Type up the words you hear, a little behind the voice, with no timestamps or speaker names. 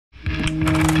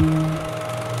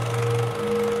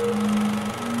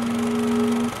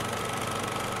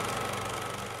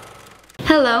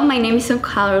Hello, my name is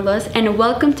Carlos and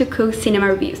welcome to Cook Cinema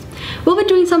Reviews. We'll be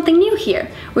doing something new here.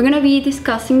 We're gonna be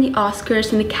discussing the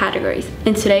Oscars and the categories,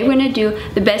 and today we're gonna do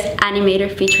the best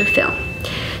animated feature film.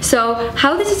 So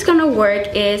how this is gonna work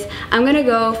is I'm gonna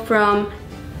go from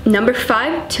number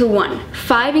 5 to 1.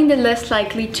 5 being the less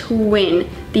likely to win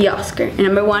the Oscar, and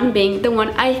number 1 being the one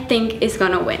I think is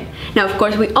gonna win. Now, of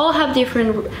course, we all have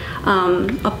different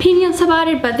opinions about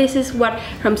it, but this is what,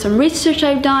 from some research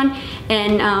I've done,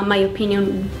 and my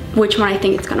opinion, which one I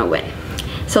think is gonna win.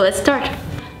 So let's start.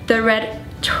 The Red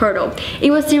Turtle. It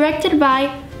was directed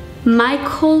by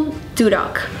Michael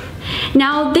Dudok.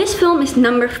 Now, this film is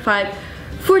number 5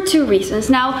 for 2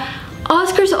 reasons. Now,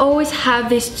 Oscars always have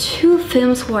these 2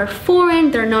 films who are foreign,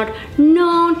 they're not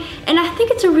known, and I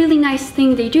think it's a really nice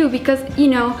thing they do because, you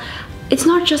know, it's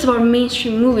not just about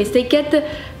mainstream movies. They get the,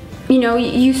 you know,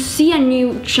 you see a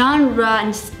new genre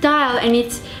and style and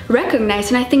it's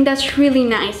recognized, and I think that's really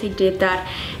nice they did that.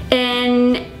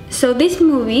 And so this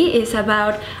movie is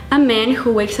about a man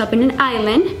who wakes up in an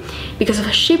island because of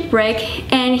a shipwreck,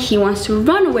 and he wants to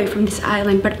run away from this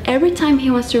island, but every time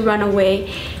he wants to run away,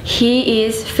 he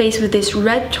is faced with this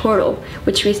red turtle,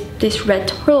 which is this red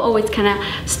turtle always kind of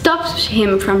stops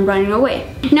him from running away.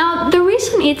 Now, the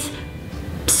reason it's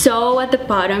so at the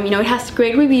bottom, you know, it has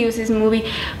great reviews, this movie,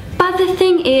 but the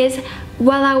thing is,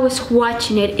 while I was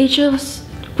watching it, it just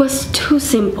was too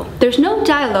simple. There's no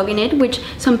dialogue in it, which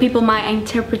some people might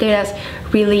interpret it as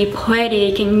really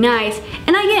poetic and nice,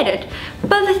 and I get it.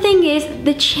 But the thing is,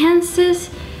 the chances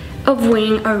of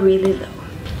winning are really low.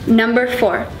 Number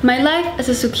 4, My Life as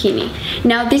a Zucchini.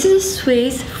 Now, this is a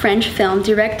Swiss-French film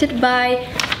directed by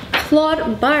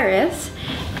Claude Barres,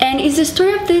 and it's the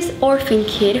story of this orphan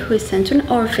kid who is sent to an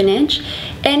orphanage,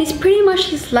 and it's pretty much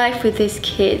his life with these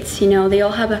kids. You know, they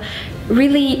all have a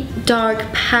really dark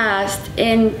past,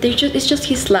 and it's just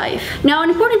his life. Now, an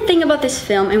important thing about this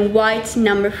film and why it's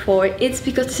number 4, it's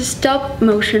because it's a stop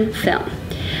motion film.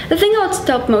 The thing about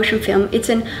stop motion film, it's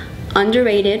an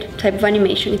underrated type of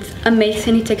animation. It's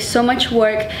amazing, it takes so much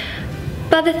work,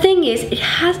 but the thing is,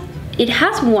 it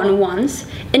has won once,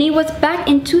 and it was back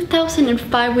in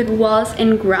 2005 with Wallace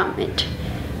and Gromit.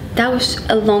 That was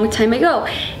a long time ago,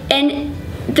 and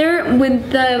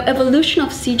with the evolution of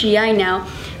CGI now,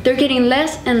 they're getting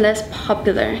less and less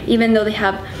popular, even though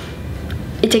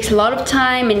it takes a lot of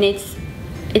time and it's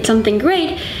something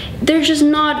great. They're just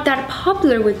not that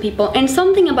popular with people. And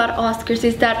something about Oscars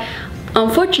is that,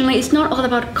 unfortunately, it's not all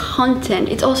about content,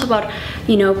 it's also about,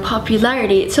 you know,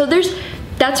 popularity. So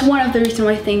that's one of the reasons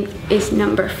why I think is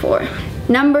number 4.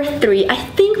 Number 3, I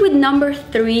think with number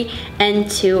 3 and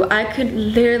 2, I could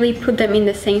literally put them in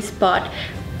the same spot.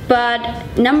 But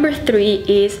number 3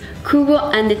 is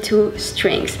Kubo and the 2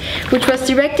 Strings, which was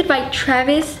directed by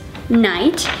Travis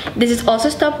Knight. This is also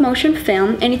a stop motion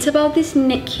film, and it's about this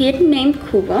kid named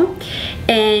Kubo,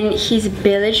 and his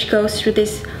village goes through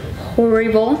this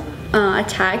horrible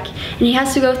attack, and he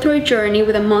has to go through a journey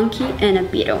with a monkey and a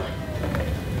beetle.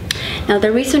 Now,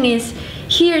 the reason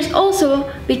here is also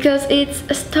because it's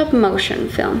a stop motion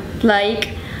film,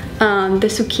 like the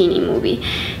Zucchini movie.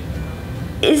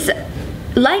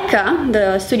 Laika,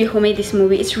 the studio who made this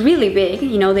movie, is really big.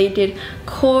 You know, they did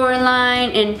Coraline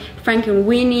and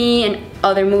Frankenweenie and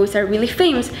other movies that are really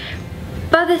famous.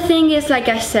 But the thing is, like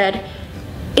I said,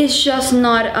 it's just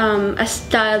not a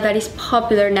style that is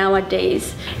popular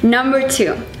nowadays. Number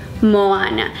 2,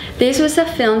 Moana. This was a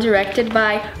film directed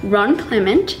by Ron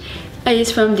Clement. It is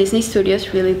from Disney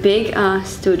Studios, really big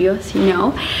studios, you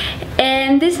know.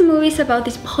 And this movie is about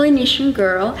this Polynesian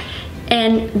girl,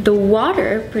 and the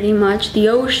water, pretty much, the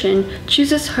ocean,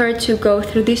 chooses her to go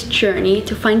through this journey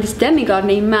to find this demigod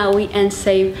named Maui and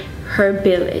save her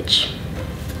village.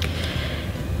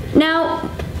 Now,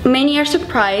 many are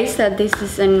surprised that this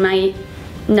is in my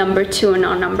number 2 and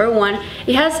not number 1.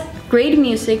 It has great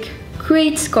music,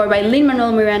 great score by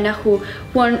Lin-Manuel Miranda, who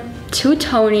won 2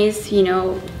 Tonys, you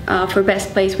know, for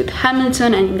Best Place with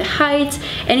Hamilton and In the Heights,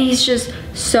 and he's just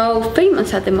so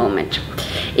famous at the moment.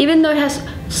 Even though it has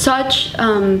such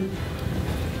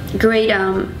great,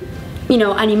 you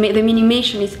know, the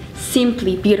animation is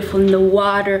simply beautiful in the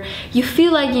water. You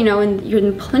feel like, you know, you're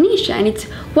in Polynesia, and it's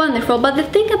wonderful. But the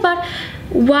thing about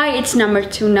why it's number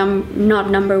 2, not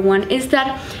number 1, is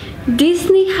that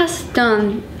Disney has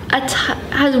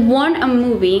won a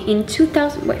movie in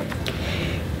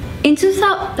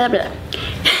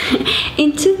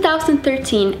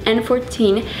 2013 and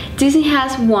 14, Disney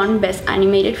has won Best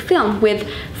Animated Film with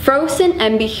Frozen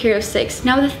and Big Hero 6.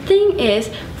 Now, the thing is,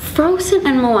 Frozen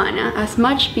and Moana, as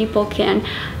much people can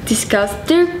discuss,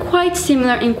 they're quite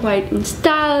similar in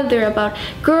style. They're about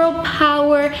girl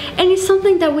power, and it's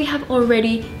something that we have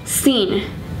already seen.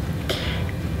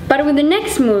 But with the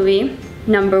next movie,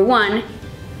 number 1,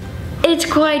 it's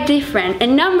quite different,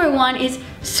 and number 1 is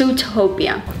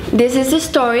Zootopia. This is a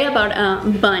story about a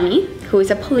bunny who is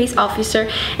a police officer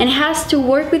and has to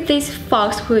work with this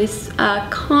fox who is a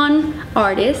con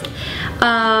artist,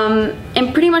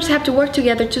 and pretty much have to work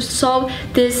together to solve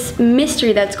this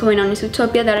mystery that's going on in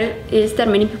Zootopia, that is that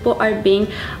many people are being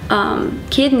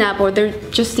kidnapped, or they're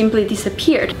just simply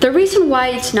disappeared. The reason why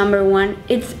it's number 1,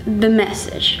 it's the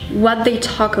message, what they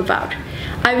talk about.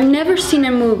 I've never seen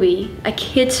a movie, a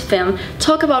kids film,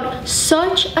 talk about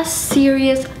such a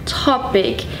serious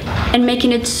topic and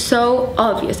making it so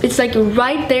obvious. It's like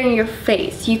right there in your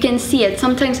face. You can see it.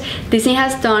 Sometimes Disney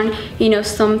has done, you know,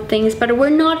 some things, but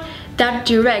we're not that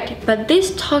direct. But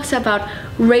this talks about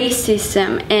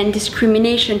racism and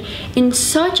discrimination in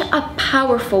such a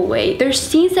powerful way. There's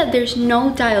scenes that there's no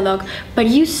dialogue, but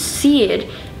you see it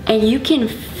and you can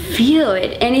feel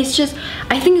it, and it's just,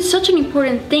 I think it's such an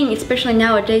important thing, especially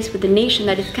nowadays with the nation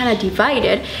that is kind of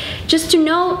divided, just to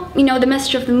know, you know, the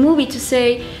message of the movie, to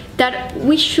say that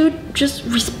we should just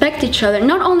respect each other,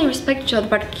 not only respect each other,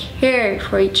 but care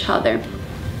for each other.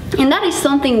 And that is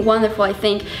something wonderful, I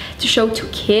think, to show to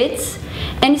kids.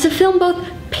 And it's a film both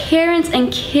parents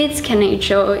and kids can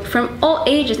enjoy from all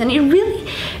ages, and it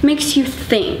really makes you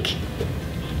think.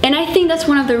 And I think that's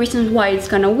one of the reasons why it's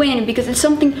gonna win, because it's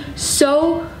something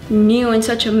so new and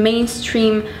such a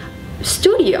mainstream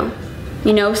studio.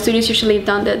 You know, studios usually have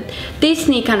done the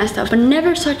Disney kind of stuff, but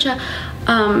never such a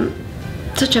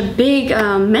big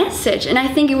message. And I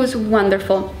think it was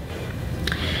wonderful.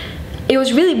 It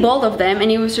was really bold of them,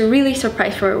 and it was a really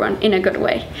surprise for everyone in a good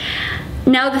way.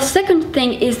 Now, the second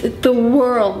thing is the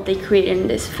world they created in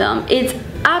this film. It's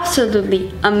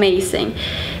absolutely amazing.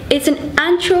 It's an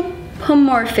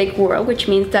anthropomorphic world, which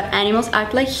means that animals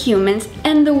act like humans,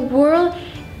 and the world,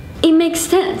 it makes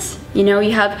sense. You know,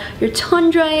 you have your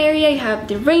tundra area, you have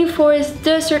the rainforest,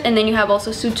 desert, and then you have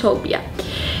also Zootopia.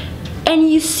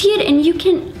 And you see it and you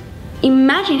can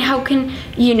imagine how can,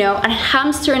 you know, a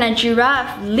hamster and a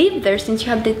giraffe live there, since you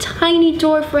have the tiny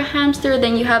door for a hamster,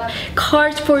 then you have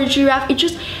cars for a giraffe. It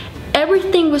just,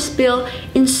 everything was built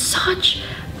in such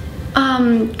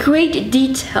great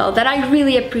detail that I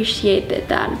really appreciated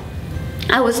that.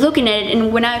 I was looking at it,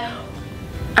 and when I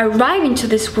arrived into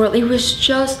this world, it was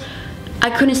just, I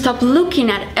couldn't stop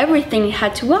looking at everything it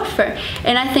had to offer.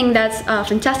 And I think that's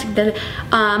fantastic, the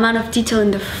amount of detail in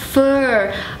the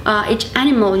fur, each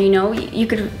animal, you know, you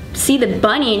could see the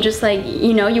bunny and just like,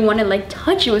 you know, you want to like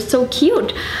touch it. It was so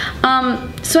cute.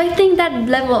 So I think that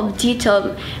level of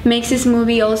detail makes this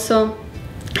movie also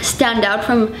stand out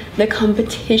from the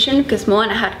competition, because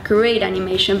Moana had great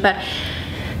animation, but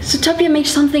Zootopia makes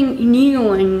something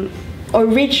new and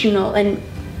original and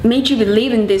made you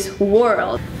believe in this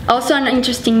world. Also, an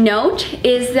interesting note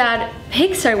is that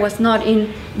Pixar was not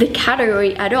in the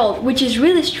category at all, which is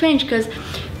really strange because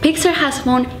Pixar has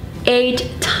won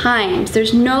 8 times.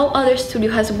 There's no other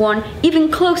studio has won even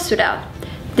close to that.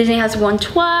 Disney has won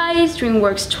twice,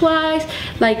 DreamWorks twice,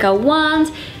 Laika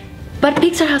once, but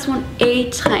Pixar has won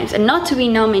 8 times, and not to be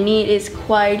nominated is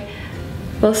quite,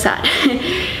 well, sad.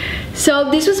 So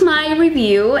this was my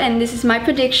review, and this is my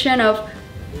prediction of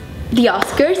the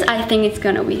Oscars. I think it's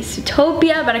gonna be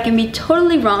Zootopia, but I can be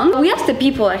totally wrong. We asked the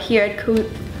people here at Cook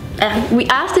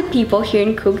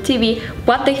TV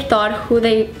what they thought, who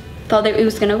they thought that it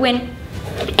was gonna win,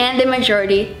 and the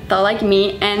majority thought like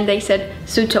me, and they said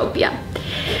Zootopia.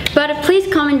 But please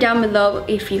comment down below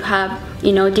if you have,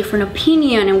 you know, a different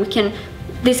opinion, and we can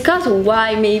discuss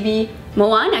why maybe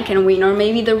Moana can win, or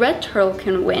maybe the Red Turtle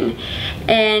can win.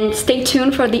 And stay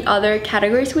tuned for the other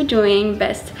categories we're doing: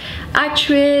 Best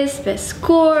Actress, Best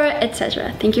Score,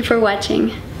 etc. Thank you for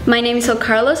watching. My name is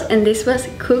Carlos, and this was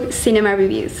Cook Cinema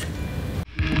Reviews.